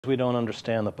We don't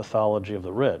understand the pathology of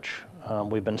the rich.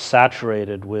 We've been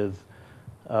saturated with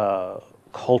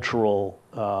cultural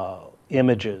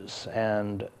images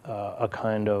and a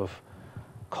kind of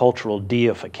cultural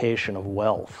deification of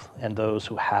wealth and those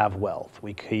who have wealth.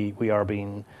 We are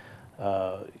being,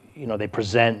 they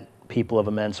present people of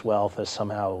immense wealth as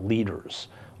somehow leaders,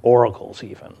 oracles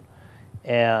even.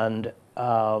 And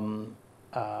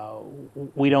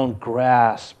we don't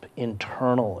grasp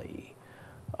internally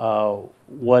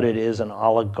what it is an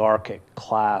oligarchic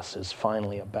class is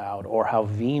finally about, or how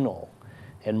venal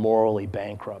and morally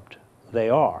bankrupt they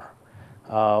are.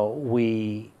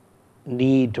 We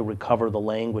need to recover the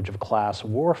language of class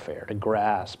warfare to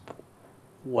grasp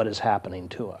what is happening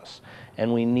to us.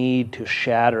 And we need to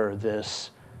shatter this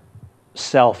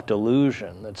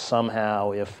self-delusion that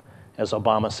somehow if, as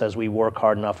Obama says, we work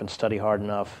hard enough and study hard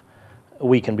enough,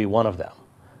 we can be one of them.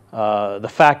 The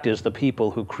fact is the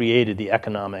people who created the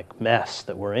economic mess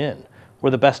that we're in were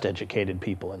the best educated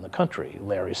people in the country.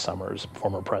 Larry Summers,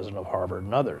 former president of Harvard,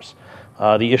 and others.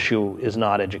 The issue is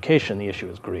not education, the issue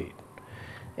is greed.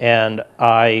 And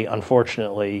I,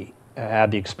 unfortunately,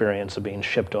 had the experience of being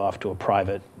shipped off to a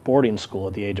private boarding school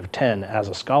at the age of 10 as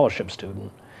a scholarship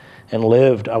student, and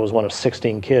I was one of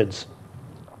 16 kids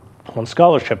on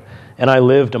scholarship, and I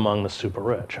lived among the super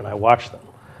rich, and I watched them.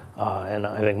 And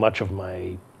I think much of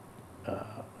my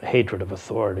hatred of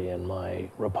authority and my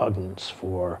repugnance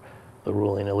for the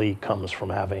ruling elite comes from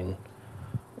having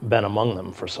been among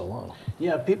them for so long.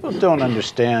 Yeah, people don't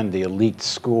understand the elite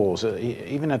schools,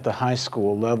 even at the high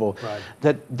school level, right,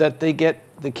 that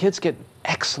the kids get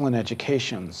excellent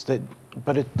educations,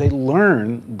 but they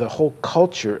learn the whole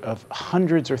culture of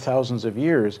hundreds or thousands of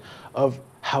years of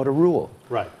how to rule.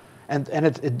 Right. And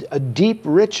it's a deep,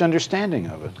 rich understanding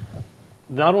of it.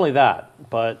 Not only that,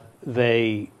 but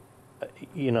they,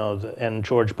 and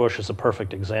George Bush is a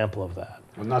perfect example of that.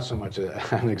 Well, not so much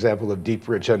an example of deep,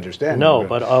 rich understanding. No,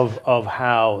 but of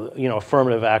how,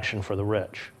 affirmative action for the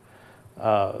rich.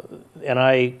 And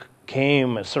I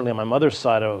came, certainly on my mother's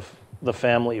side of the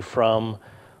family, from,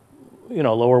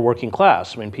 lower working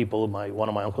class. I mean, one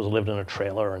of my uncles lived in a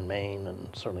trailer in Maine, and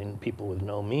certainly people with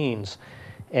no means.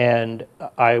 And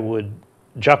I would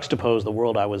juxtapose the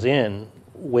world I was in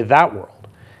with that world.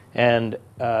 And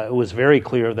it was very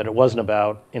clear that it wasn't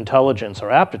about intelligence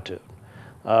or aptitude.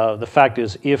 The fact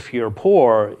is, if you're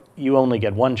poor, you only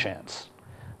get one chance.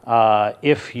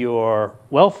 If you're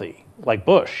wealthy, like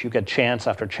Bush, you get chance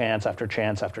after chance after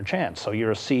chance after chance. So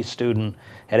you're a C student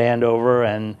at Andover,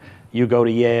 and you go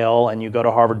to Yale, and you go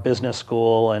to Harvard Business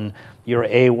School, and you're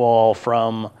AWOL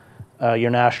from your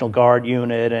National Guard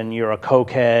unit, and you're a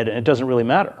cokehead, and it doesn't really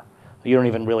matter. You don't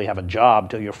even really have a job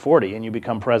till you're 40, and you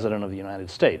become president of the United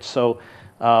States. So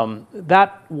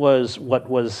that was what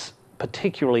was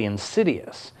particularly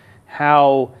insidious,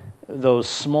 how those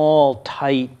small,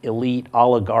 tight, elite,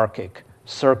 oligarchic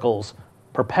circles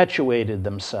perpetuated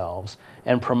themselves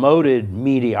and promoted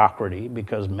mediocrity,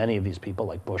 because many of these people,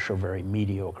 like Bush, are very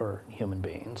mediocre human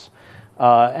beings,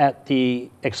 at the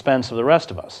expense of the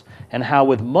rest of us, and how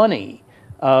with money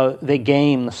they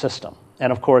game the system.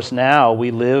 And of course now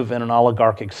we live in an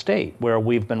oligarchic state where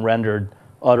we've been rendered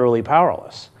utterly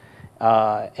powerless.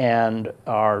 And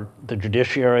the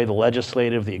judiciary, the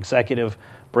legislative, the executive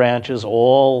branches,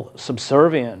 all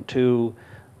subservient to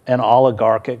an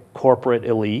oligarchic corporate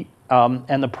elite.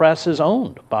 And the press is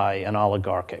owned by an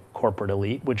oligarchic corporate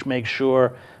elite, which makes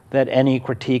sure that any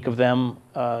critique of them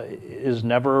is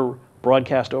never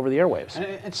broadcast over the airwaves.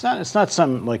 It's not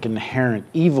some like inherent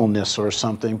evilness or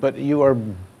something, but you are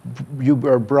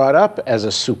brought up as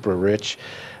a super rich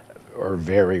or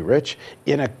very rich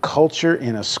in a culture,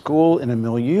 in a school, in a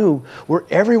milieu where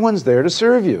everyone's there to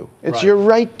serve you. It's right. Your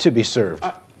right to be served.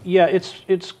 Yeah,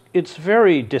 it's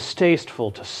very distasteful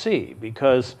to see,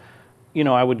 because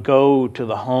I would go to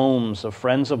the homes of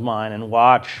friends of mine and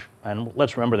watch, and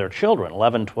let's remember they're children,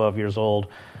 11, 12 years old,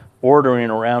 ordering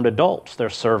around adults, their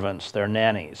servants, their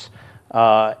nannies.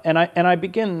 And I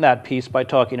begin that piece by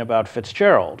talking about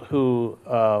Fitzgerald, who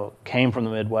came from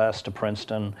the Midwest to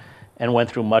Princeton and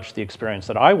went through much the experience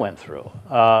that I went through.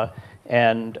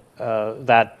 And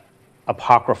that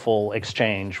apocryphal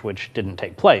exchange, which didn't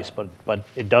take place, but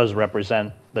it does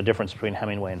represent the difference between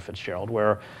Hemingway and Fitzgerald,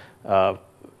 where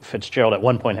Fitzgerald at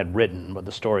one point had written, but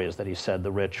the story is that he said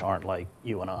the rich aren't like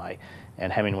you and I,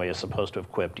 and Hemingway is supposed to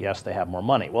have quipped, yes, they have more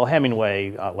money. Well,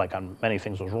 Hemingway, like on many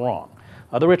things, was wrong.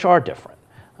 The rich are different,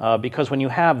 because when you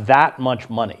have that much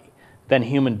money, then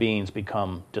human beings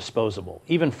become disposable.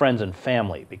 Even friends and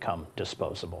family become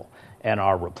disposable and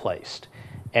are replaced.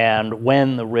 And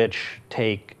when the rich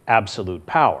take absolute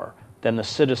power, then the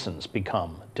citizens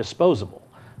become disposable.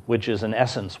 which is in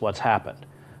essence what's happened.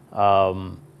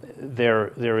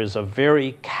 There is a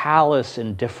very callous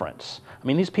indifference. I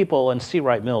mean, these people, and C.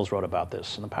 Wright Mills wrote about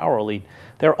this, and the power elite,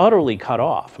 they're utterly cut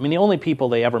off. I mean, the only people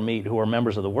they ever meet who are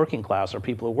members of the working class are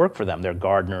people who work for them. They're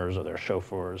gardeners or they're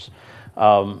chauffeurs.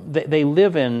 They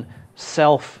live in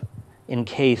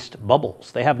self-encased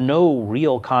bubbles. They have no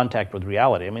real contact with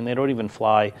reality. I mean, they don't even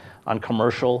fly on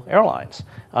commercial airlines,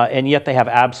 and yet they have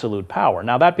absolute power.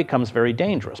 Now, that becomes very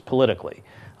dangerous politically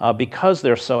because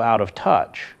they're so out of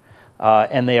touch.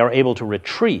 And they are able to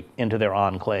retreat into their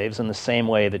enclaves in the same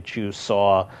way that you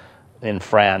saw in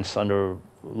France under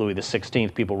Louis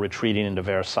XVI, people retreating into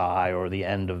Versailles, or the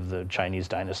end of the Chinese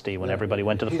dynasty when everybody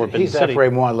went to the Forbidden City. He's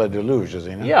après moi le déluge, is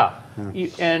he not? Yeah.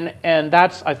 And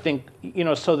that's, I think,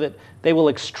 so that they will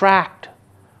extract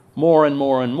more and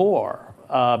more and more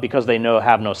because they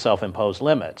have no self-imposed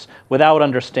limits, without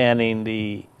understanding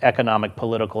the economic,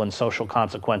 political, and social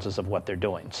consequences of what they're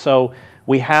doing. So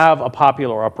we have a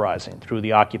popular uprising through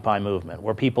the Occupy movement,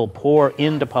 where people pour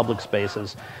into public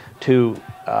spaces to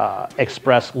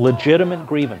express legitimate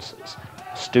grievances.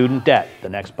 Student debt, the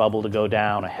next bubble to go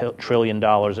down, $1 trillion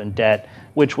in debt,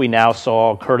 which we now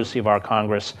saw, courtesy of our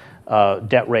Congress,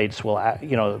 debt rates will,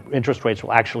 interest rates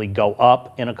will actually go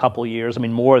up in a couple of years. I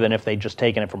mean, more than if they'd just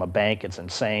taken it from a bank. It's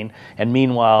insane. And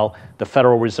meanwhile, the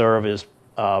Federal Reserve is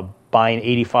buying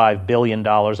 $85 billion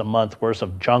a month worth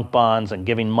of junk bonds and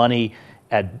giving money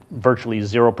at virtually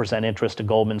 0% interest to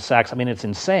Goldman Sachs. I mean, it's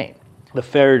insane. The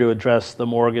failure to address the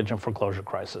mortgage and foreclosure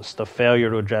crisis, the failure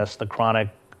to address the chronic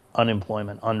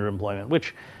unemployment, underemployment,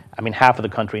 which, I mean, half of the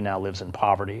country now lives in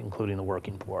poverty, including the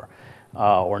working poor,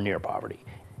 or near poverty.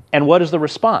 And what is the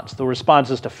response? The response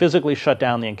is to physically shut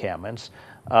down the encampments,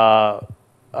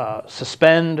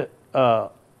 suspend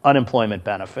unemployment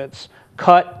benefits,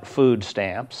 cut food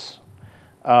stamps,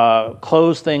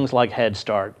 close things like Head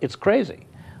Start. It's crazy.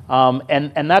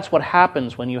 And that's what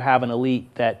happens when you have an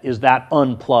elite that is that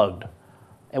unplugged,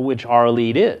 which our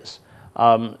elite is.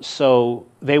 So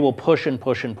they will push and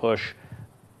push and push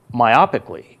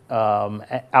myopically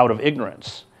out of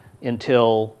ignorance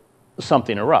until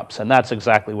something erupts, and that's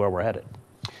exactly where we're headed.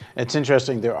 It's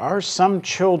interesting. There are some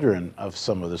children of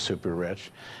some of the super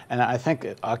rich, and I think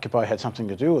Occupy had something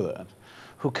to do with it,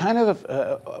 who kind of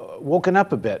woken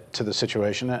up a bit to the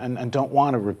situation and don't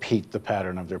want to repeat the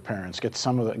pattern of their parents, get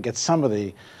some of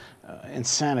the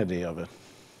insanity of it.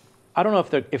 I don't know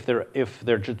if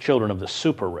they're children of the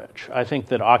super rich. I think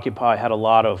that Occupy had a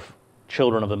lot of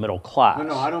children of the middle class.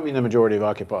 No, I don't mean the majority of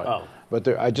Occupy. Oh. But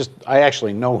I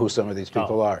actually know who some of these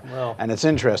people are. Well. And it's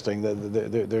interesting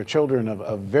that they're children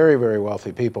of very, very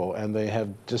wealthy people, and they have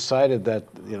decided that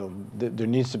there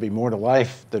needs to be more to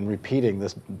life than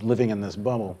living in this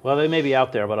bubble. Well, they may be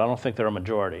out there, but I don't think they're a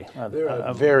majority. They're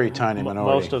a very tiny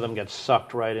minority. Most of them get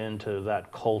sucked right into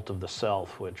that cult of the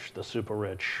self, which the super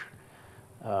rich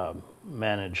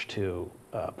manage to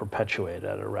perpetuate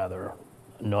at a rather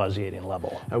nauseating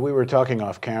level. We were talking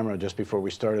off camera just before we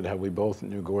started how we both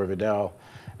knew Gore Vidal,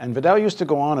 and Vidal used to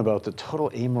go on about the total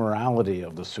immorality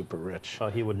of the super rich. Well,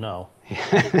 he would know.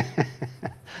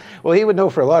 Well, he would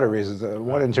know for a lot of reasons.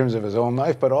 One, in terms of his own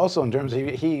life, but also in terms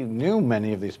he knew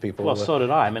many of these people. Well, so did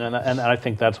I. I mean, and I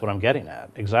think that's what I'm getting at.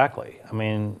 Exactly. I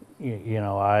mean,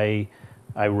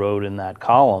 I wrote in that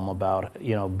column about,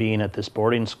 being at this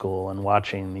boarding school and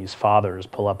watching these fathers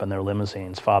pull up in their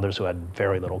limousines, fathers who had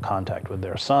very little contact with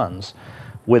their sons,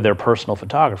 with their personal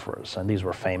photographers. And these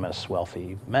were famous,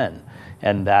 wealthy men.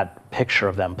 And that picture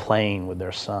of them playing with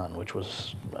their son, which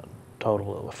was a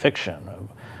total fiction,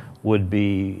 would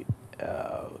be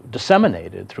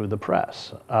disseminated through the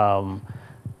press.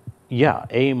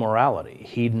 Amorality,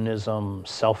 hedonism,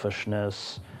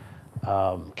 selfishness,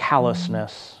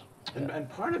 callousness. And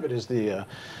part of it is the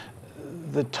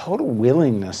total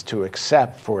willingness to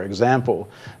accept, for example,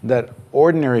 that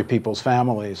ordinary people's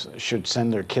families should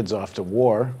send their kids off to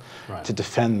war to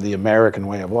defend the American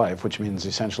way of life, which means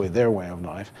essentially their way of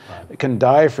life, can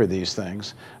die for these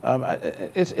things.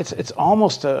 It's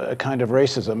almost a kind of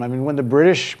racism. I mean, when the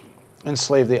British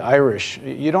enslaved the Irish,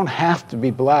 you don't have to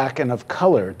be black and of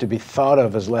color to be thought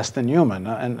of as less than human,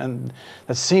 and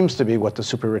that seems to be what the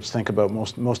super rich think about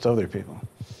most other people.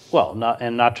 Well,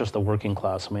 not just the working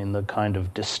class. I mean, the kind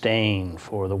of disdain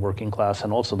for the working class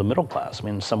and also the middle class. I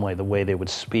mean, in some way, the way they would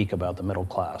speak about the middle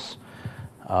class,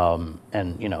 and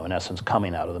in essence,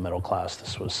 coming out of the middle class.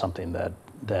 This was something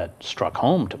that struck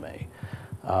home to me.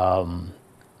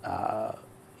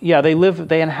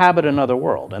 They inhabit another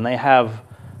world, and they have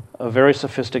very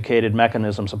sophisticated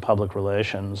mechanisms of public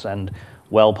relations and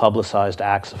well-publicized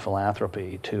acts of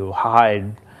philanthropy to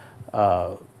hide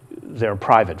their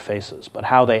private faces, but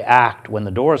how they act when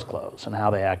the doors close and how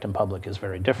they act in public is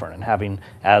very different. And having,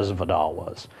 as Vidal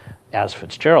was, as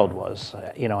Fitzgerald was,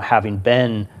 having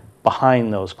been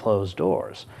behind those closed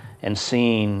doors and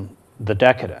seeing the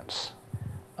decadence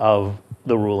of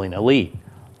the ruling elite,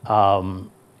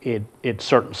 it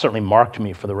certainly marked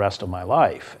me for the rest of my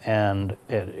life, and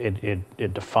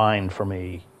it defined for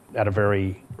me at a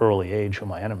very early age who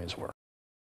my enemies were.